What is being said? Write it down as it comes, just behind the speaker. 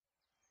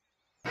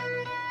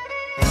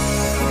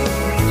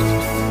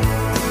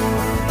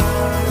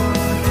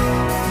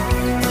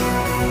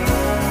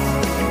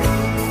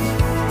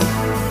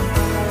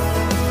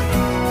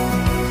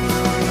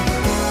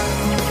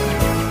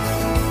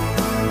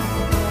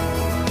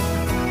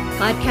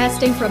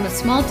Podcasting from a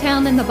small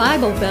town in the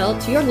Bible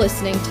Belt, you're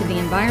listening to the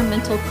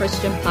Environmental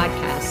Christian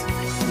Podcast.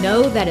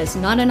 No, that is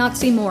not an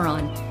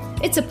oxymoron.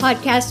 It's a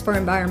podcast for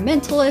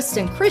environmentalists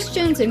and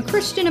Christian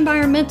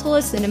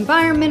environmentalists and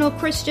environmental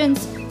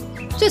Christians.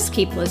 Just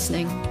keep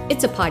listening.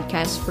 It's a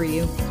podcast for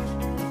you.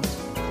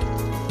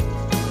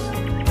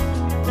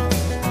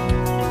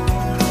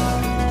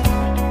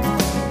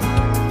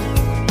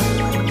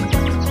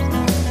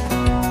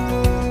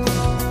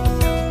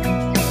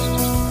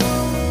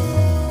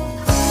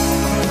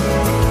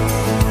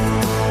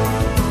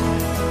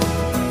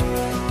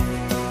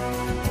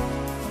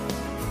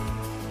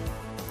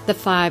 The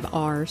 5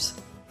 R's.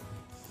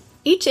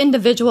 Each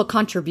individual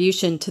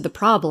contribution to the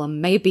problem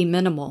may be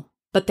minimal,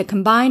 but the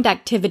combined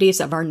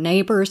activities of our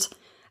neighbors,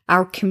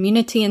 our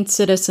community, and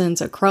citizens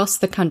across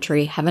the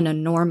country have an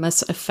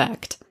enormous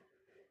effect.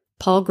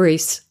 Paul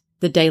Grease,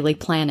 The Daily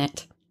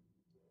Planet.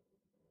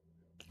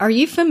 Are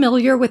you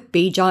familiar with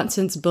Bea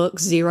Johnson's book,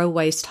 Zero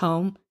Waste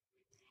Home?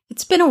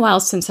 It's been a while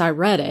since I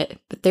read it,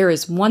 but there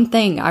is one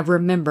thing I've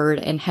remembered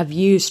and have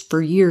used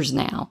for years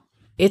now.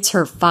 It's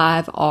her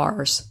 5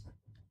 R's.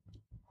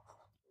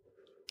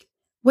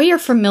 We are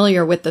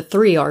familiar with the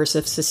 3 R's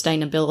of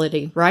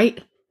sustainability,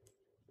 right?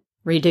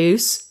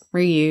 Reduce,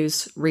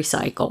 reuse,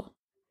 recycle.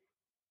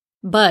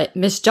 But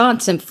Ms.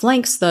 Johnson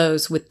flanks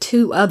those with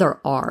 2 other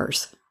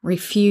R's,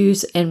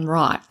 refuse and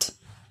rot.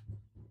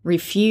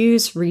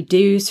 Refuse,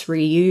 reduce,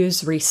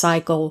 reuse,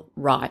 recycle,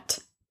 rot.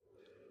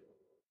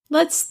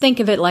 Let's think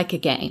of it like a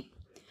game.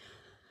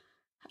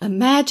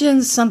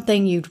 Imagine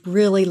something you'd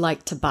really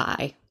like to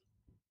buy.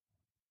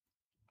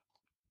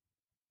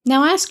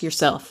 Now ask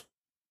yourself,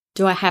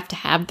 do I have to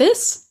have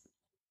this?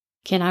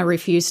 Can I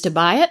refuse to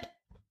buy it?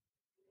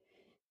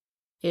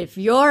 If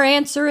your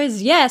answer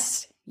is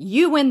yes,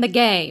 you win the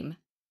game.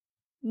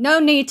 No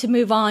need to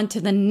move on to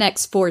the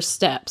next 4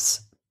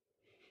 steps.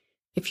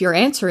 If your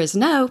answer is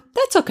no,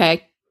 that's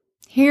okay.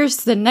 Here's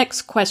the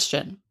next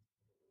question.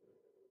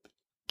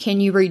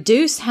 Can you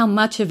reduce how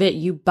much of it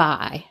you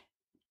buy?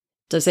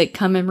 Does it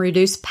come in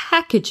reduced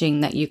packaging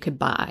that you could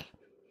buy?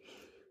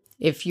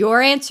 If your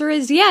answer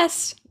is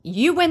yes,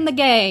 you win the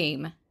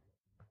game.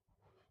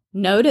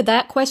 No to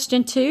that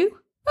question too?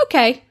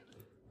 Okay.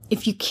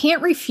 If you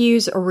can't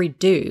refuse or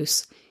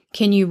reduce,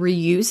 can you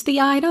reuse the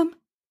item?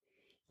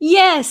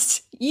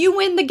 Yes, you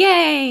win the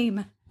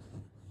game.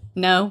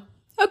 No?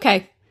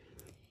 Okay.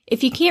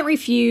 If you can't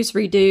refuse,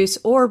 reduce,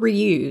 or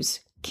reuse,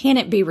 can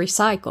it be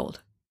recycled?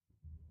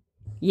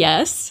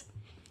 Yes,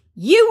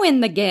 you win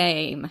the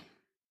game.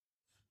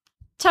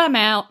 Time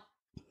out.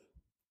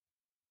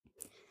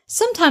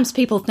 Sometimes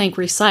people think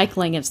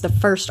recycling is the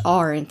first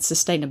R in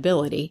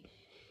sustainability.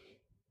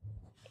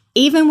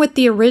 Even with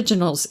the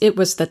originals, it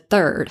was the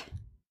 3rd.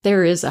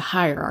 There is a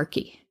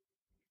hierarchy.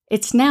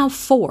 It's now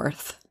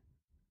 4th.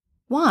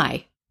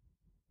 Why?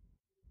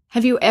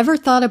 Have you ever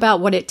thought about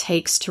what it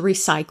takes to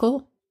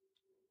recycle?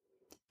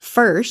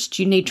 First,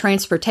 you need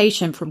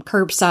transportation from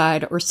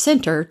curbside or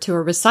center to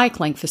a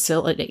recycling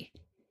facility.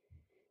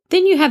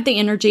 Then you have the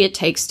energy it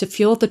takes to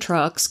fuel the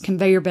trucks,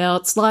 conveyor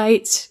belts,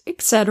 lights,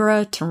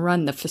 etc. to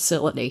run the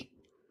facility.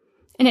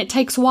 And it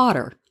takes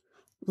water.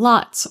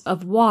 Lots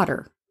of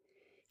water.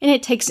 And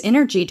it takes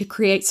energy to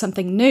create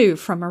something new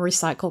from a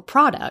recycled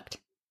product.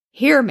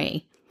 Hear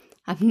me.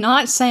 I'm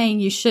not saying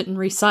you shouldn't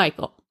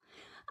recycle.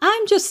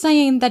 I'm just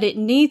saying that it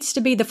needs to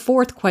be the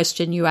 4th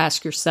question you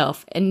ask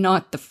yourself and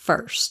not the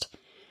 1st.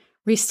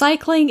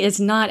 Recycling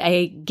is not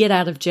a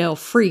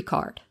get-out-of-jail-free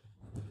card.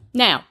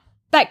 Now,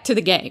 back to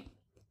the game.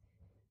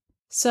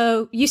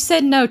 So, you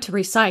said no to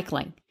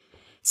recycling.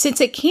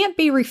 Since it can't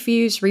be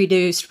refused,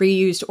 reduced,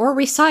 reused, or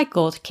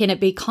recycled, can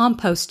it be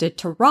composted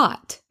to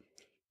rot?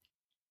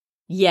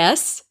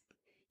 Yes,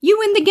 you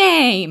win the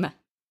game.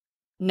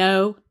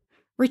 No,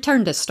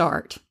 return to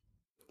start.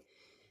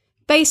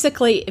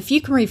 Basically, if you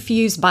can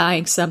refuse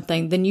buying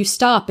something, then you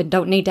stop and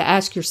don't need to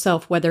ask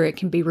yourself whether it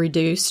can be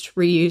reduced,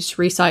 reused,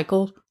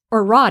 recycled,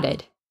 or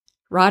rotted.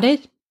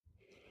 Rotted?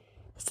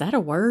 Is that a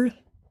word?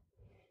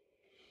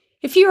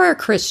 If you are a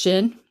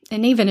Christian,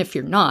 and even if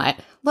you're not,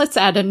 let's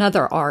add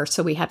another R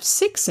so we have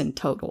 6 in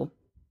total.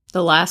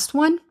 The last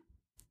one?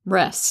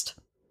 Rest.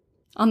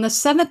 On the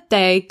 7th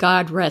day,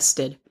 God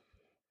rested.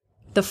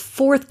 The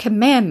 4th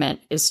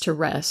commandment is to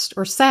rest,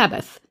 or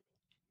Sabbath.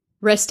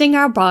 Resting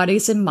our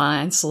bodies and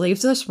minds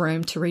leaves us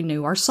room to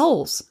renew our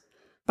souls.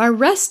 By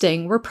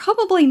resting, we're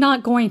probably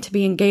not going to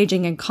be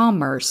engaging in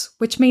commerce,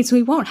 which means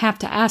we won't have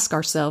to ask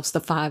ourselves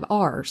the 5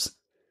 R's.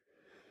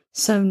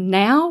 So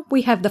now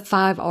we have the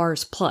 5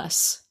 R's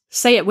plus.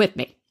 Say it with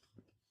me.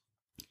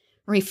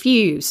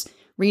 Refuse,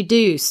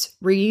 reduce,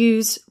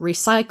 reuse,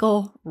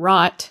 recycle,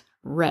 rot,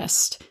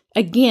 rest.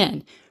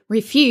 Again,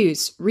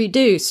 refuse,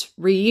 reduce,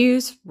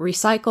 reuse,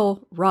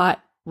 recycle,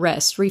 rot,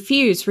 rest.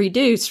 Refuse,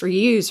 reduce,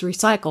 reuse,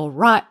 recycle,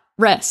 rot,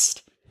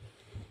 rest.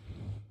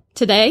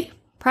 Today,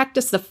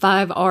 practice the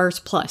 5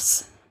 R's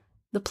plus.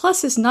 The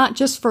plus is not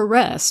just for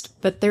rest,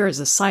 but there is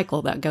a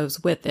cycle that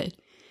goes with it.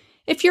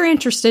 If you're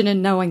interested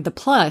in knowing the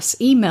plus,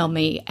 email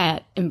me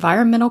at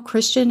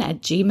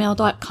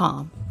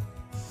environmentalchristian@gmail.com.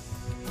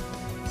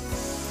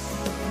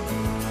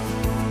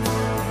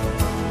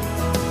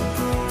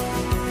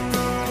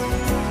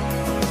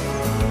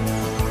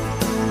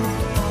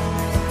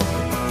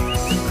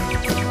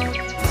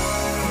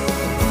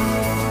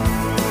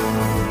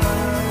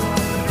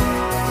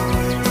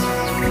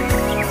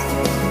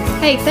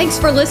 Hey, thanks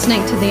for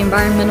listening to The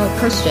Environmental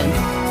Christian.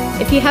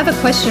 If you have a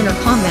question or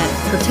comment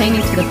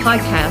pertaining to the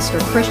podcast or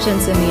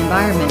Christians in the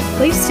environment,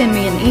 please send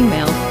me an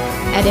email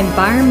at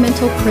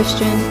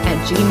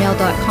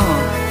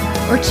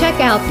environmentalchristian@gmail.com or check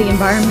out The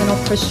Environmental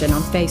Christian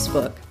on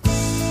Facebook.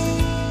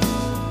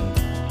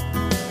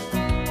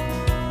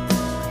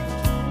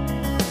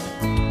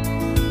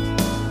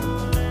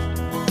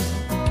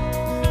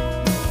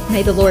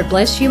 May the Lord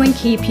bless you and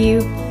keep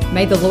you.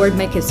 May the Lord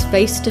make his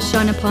face to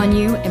shine upon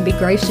you and be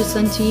gracious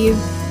unto you.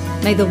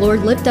 May the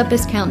Lord lift up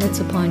his countenance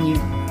upon you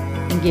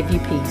and give you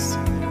peace.